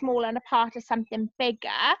feel small and a part of something bigger,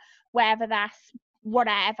 whether that's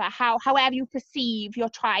whatever, however you perceive your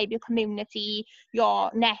tribe, your community,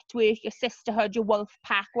 your network, your sisterhood, your wolf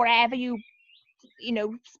pack, whatever you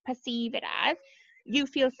perceive it as, you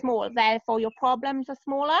feel small, therefore your problems are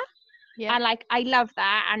smaller. Yeah. And like, I love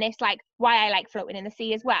that. And it's like why I like floating in the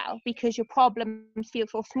sea as well, because your problems feel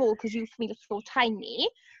so small because you feel so tiny.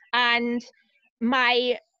 And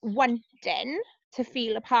my wanting to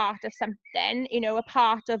feel a part of something, a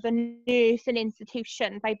part of a nursing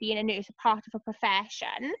institution by being a nurse, a part of a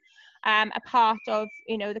profession, a part of,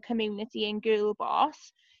 the community in Girl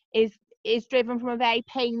Boss is driven from a very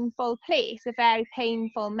painful place, a very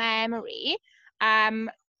painful memory.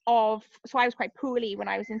 So I was quite poorly when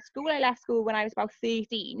I was in school. I left school when I was about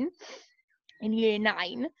 13 in year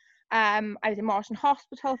 9. I was in Morrison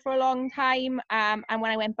Hospital for a long time, and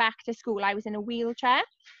when I went back to school I was in a wheelchair,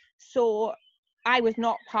 so I was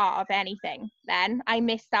not part of anything then. I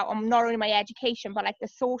missed out on not only my education but like the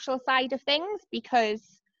social side of things, because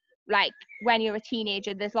like when you're a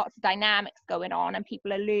teenager there's lots of dynamics going on and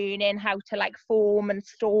people are learning how to like form and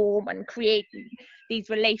storm and create these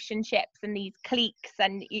relationships and these cliques,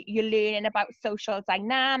 and you're learning about social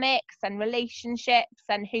dynamics and relationships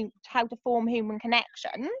and how to form human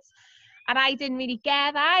connections. And I didn't really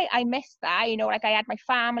get that. I missed that, like I had my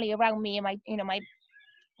family around me and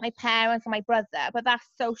my parents and my brother, but that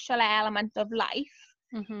social element of life,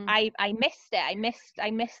 I missed it.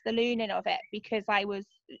 I missed the learning of it because I was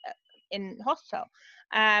in hospital.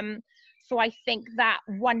 So I think that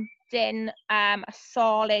wanting a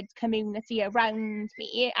solid community around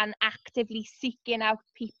me and actively seeking out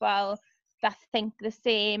people that think the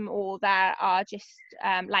same or that are just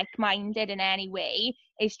like-minded in any way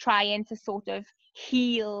is trying to sort of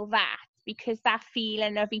heal that, because that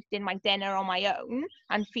feeling of eating my dinner on my own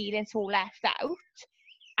and feeling so left out,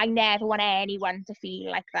 I never want anyone to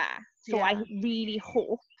feel like that. So yeah. I really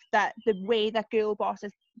hope that the way that Girl Boss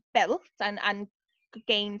is built and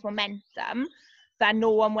gains momentum, that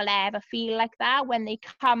no one will ever feel like that when they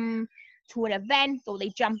come to an event or they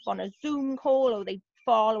jump on a Zoom call or they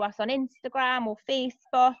follow us on Instagram or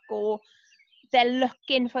Facebook, or they're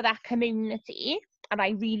looking for that community. And I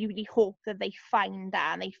really, really hope that they find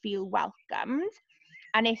that and they feel welcomed.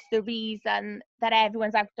 And it's the reason that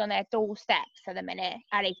everyone's out on their doorsteps at the minute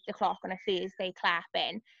at 8 o'clock on a Thursday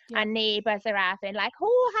clapping. Yeah. And neighbours are having like,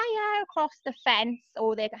 oh, hiya, across the fence.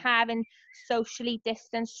 Or they're having socially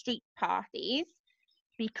distanced street parties,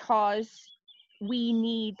 because we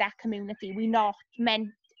need that community. We're not meant,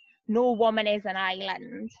 no woman is an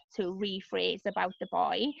island, to rephrase about the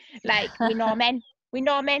boy. Like, we're not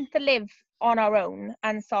meant to live on our own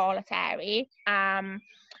and solitary.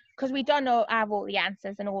 Because we don't have all the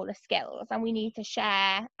answers and all the skills, and we need to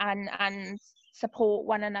share and support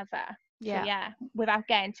one another. Yeah. So yeah, without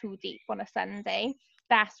getting too deep on a Sunday,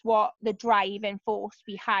 that's what the driving force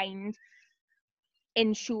behind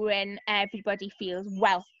ensuring everybody feels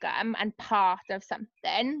welcome and part of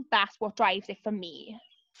something. That's what drives it for me.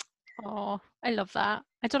 Oh, I love that.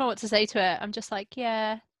 I don't know what to say to it. I'm just like,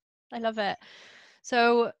 yeah, I love it.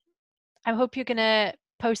 So I hope you're gonna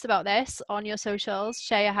post about this on your socials,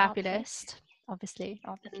 share your happy list, obviously,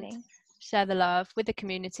 and share the love with the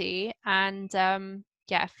community, and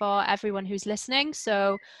yeah, for everyone who's listening.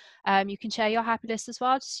 So you can share your happy list as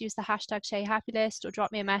well. Just use the hashtag share your happy list, or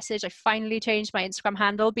drop me a message. I finally changed my Instagram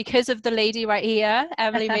handle because of the lady right here.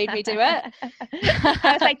 Emily made me do it.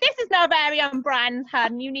 I was like, this is not very on brand,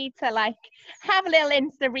 hun. You need to like have a little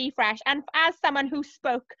Insta refresh. And as someone who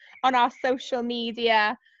spoke on our social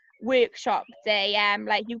media workshop day,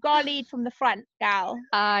 like, you got to lead from the front, gal.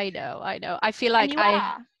 I know. I feel like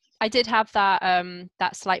I did have that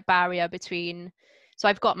that slight barrier between, so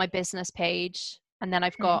I've got my business page, and then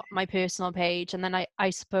I've got my personal page, and then I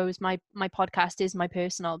suppose my podcast is my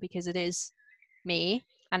personal, because it is me,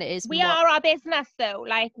 and it is we are our business though.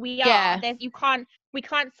 Like, we are. We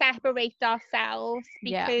can't separate ourselves,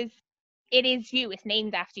 because it is you. It's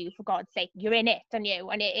named after you, for God's sake. You're in it, and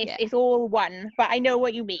it's all one. But I know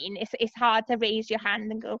what you mean. It's hard to raise your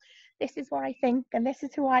hand and go, this is what I think and this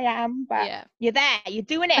is who I am. But you're there, you're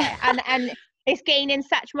doing it, and it's gaining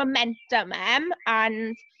such momentum,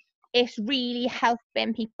 and it's really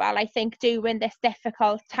helping people, I think, during this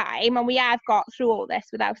difficult time. And we have got through all this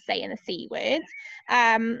without saying the C word.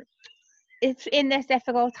 It's in this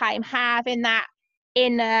difficult time, having that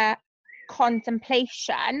inner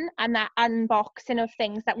contemplation and that unboxing of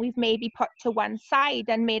things that we've maybe put to one side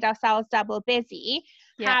and made ourselves double busy,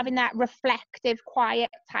 having that reflective quiet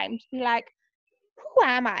time to be like, who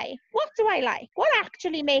am I? What do I like? What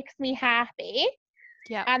actually makes me happy?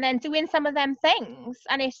 And then doing some of them things,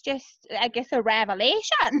 and it's just, I guess, a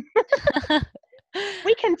revelation.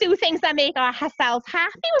 We can do things that make ourselves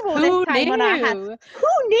happy with all this time on our hands.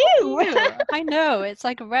 Who knew? I know, it's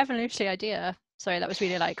like a revolutionary idea. Sorry, that was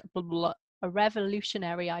really like a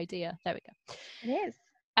revolutionary idea. There we go. It is.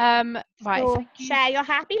 Right. So share your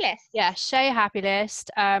happy list. Yeah, share your happy list.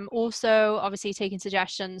 Also, obviously, taking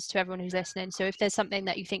suggestions to everyone who's listening. So if there's something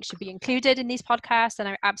that you think should be included in these podcasts, then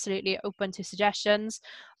I'm absolutely open to suggestions,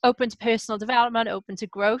 open to personal development, open to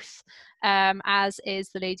growth, as is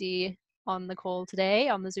the lady on the call today,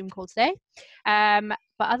 on the Zoom call today. But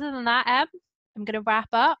other than that, I'm going to wrap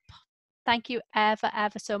up. Thank you ever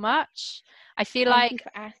so much. I feel Thank you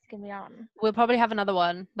for asking me on. We'll probably have another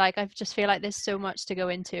one. Like, I just feel like there's so much to go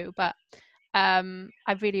into, but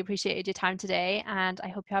I've really appreciated your time today, and I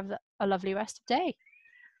hope you have a lovely rest of the day.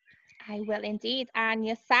 I will indeed, and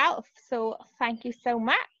yourself. So thank you so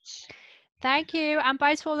much. Thank you, and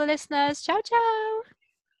bye to all the listeners. Ciao, ciao.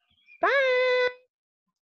 Bye.